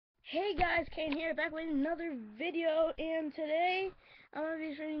Hey guys, Kane here, back with another video, and today I'm going to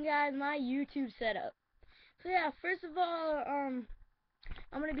be showing you guys my YouTube setup. So yeah, first of all, I'm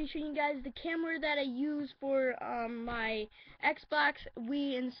going to be showing you guys the camera that I use for my Xbox,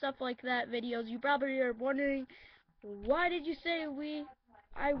 Wii, and stuff like that videos. You probably are wondering, why did you say Wii?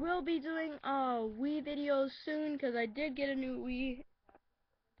 I will be doing Wii videos soon, because I did get a new Wii,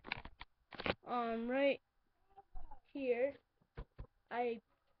 right here. I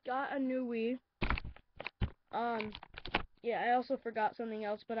got a new Wii. Yeah, I also forgot something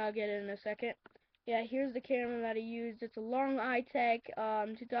else, but I'll get it in a second. Yeah, here's the camera that I used. It's a long iTech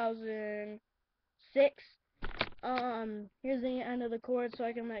 2006. Here's the end of the cord, so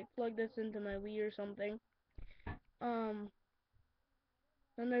I can like plug this into my Wii or something. Then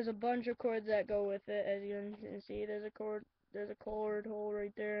there's a bunch of cords that go with it, as you can see. There's a cord hole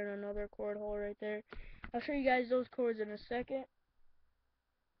right there, and another cord hole right there. I'll show you guys those cords in a second,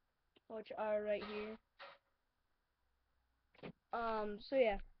 which are right here. So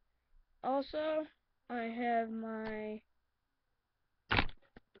yeah. Also, I have my,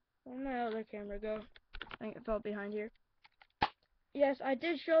 where'd my other camera go? I think it fell behind here. Yes, I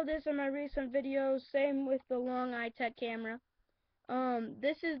did show this in my recent videos. Same with the long iTech camera.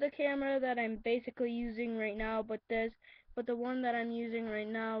 This is the camera that I'm basically using right now, but the one that I'm using right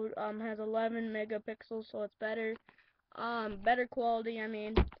now has 11 megapixels, so it's better. Better quality, I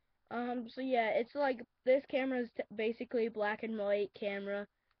mean. So yeah, it's like this camera is basically black and white camera,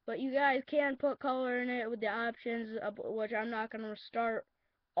 but you guys can put color in it with the options, which I'm not gonna start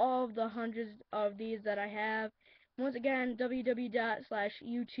all of the hundreds of these that I have. Once again,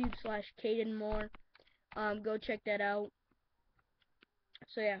 www.youtube/CadenMoore. Go check that out.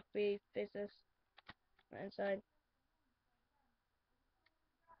 So yeah, we face this right inside.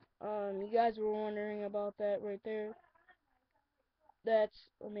 You guys were wondering about that right there. That's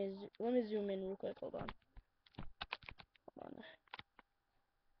let me zoom in real quick. Hold on.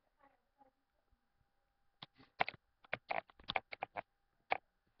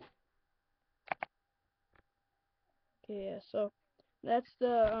 Okay, yeah. So that's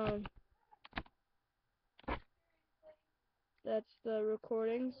the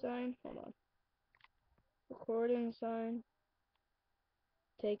recording sign. Hold on. Recording sign,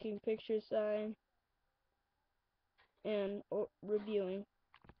 taking picture sign, and reviewing.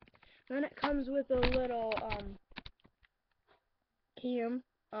 Then it comes with a little cam,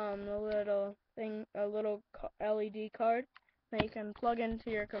 a little thing, a little LED card that you can plug into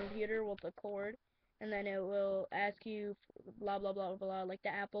your computer with a cord, and then it will ask you blah blah blah blah, like the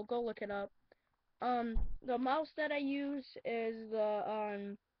Apple. Go look it up. The mouse that I use is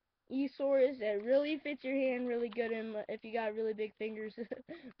the eSource. It really fits your hand really good, and if you got really big fingers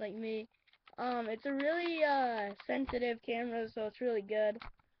like me. It's a really sensitive camera, so it's really good.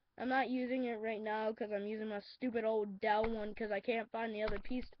 I'm not using it right now because I'm using my stupid old Dell one because I can't find the other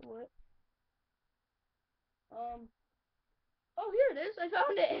piece to it. Oh, here it is. I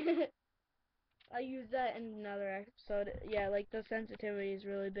found it. I used that in another episode. Yeah, like the sensitivity is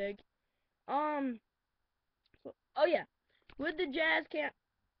really big. Um, oh yeah, with the Jazz cam.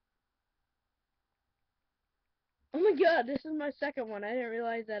 Oh my god, this is my second one. I didn't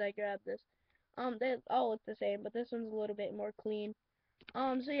realize that I grabbed this. They all look the same, but this one's a little bit more clean.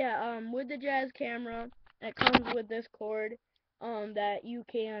 So yeah, with the Jazz camera, it comes with this cord, that you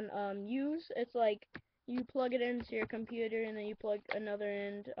can, use. It's like, you plug it into your computer, and then you plug another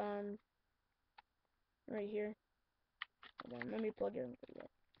end, right here. Hold on, let me plug it in.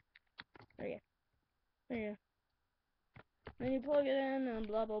 There you go. There you go. Then you plug it in, and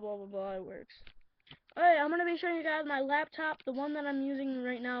blah, blah, blah, blah, blah, it works. Alright, I'm gonna be showing you guys my laptop. The one that I'm using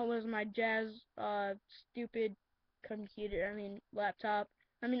right now was my Jazz, stupid computer. I mean, laptop.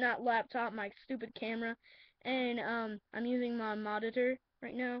 I mean, not laptop, my stupid camera. And, I'm using my monitor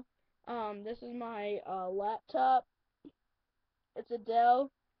right now. This is my, laptop. It's a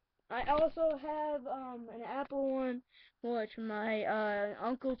Dell. I also have, an Apple one, which my,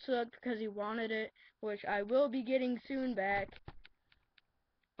 uncle took because he wanted it, which I will be getting soon back.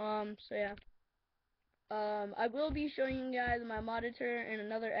 So yeah. I will be showing you guys my monitor in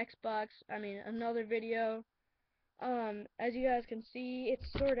another another video. As you guys can see, it's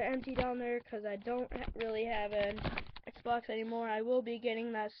sort of empty down there because I don't really have an Xbox anymore. I will be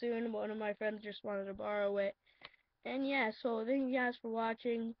getting that soon. One of my friends just wanted to borrow it. And yeah, so thank you guys for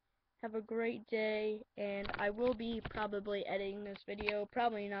watching. Have a great day, and I will be probably editing this video.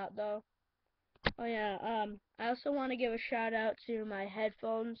 Probably not, though. Oh yeah, I also want to give a shout out to my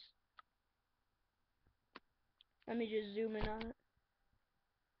headphones. Let me just zoom in on it.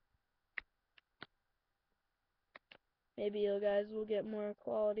 maybe you guys will get more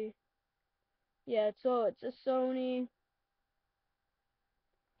quality. Yeah, so it's a Sony.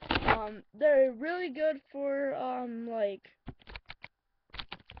 They're really good for like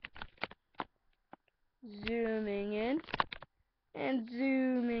zooming in and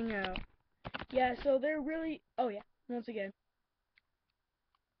zooming out. Yeah, so they're really, oh yeah, once again,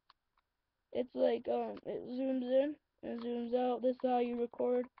 it's like it zooms in and zooms out. This is how you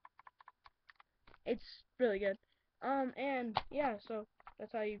record. It's really good. And yeah, so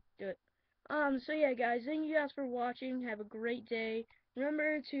that's how you do it. So yeah, guys, thank you guys for watching. Have a great day.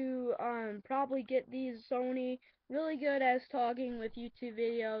 Remember to probably get these Sony. Really good as talking with YouTube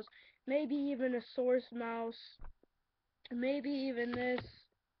videos. Maybe even a Source mouse. Maybe even this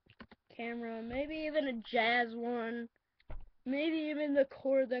camera. Maybe even a Jazz one. Maybe even the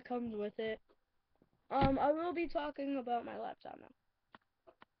cord that comes with it. I will be talking about my laptop now.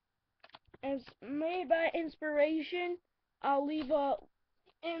 As made by inspiration, I'll leave a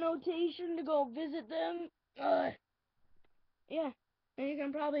annotation to go visit them. Yeah, and you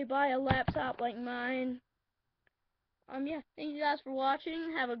can probably buy a laptop like mine. Yeah, thank you guys for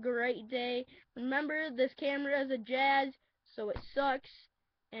watching. Have a great day. Remember, this camera is a Jazz, so it sucks.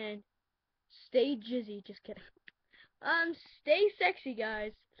 And stay jizzy. Just kidding. Stay sexy,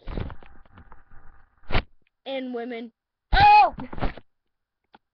 guys. And women. Oh!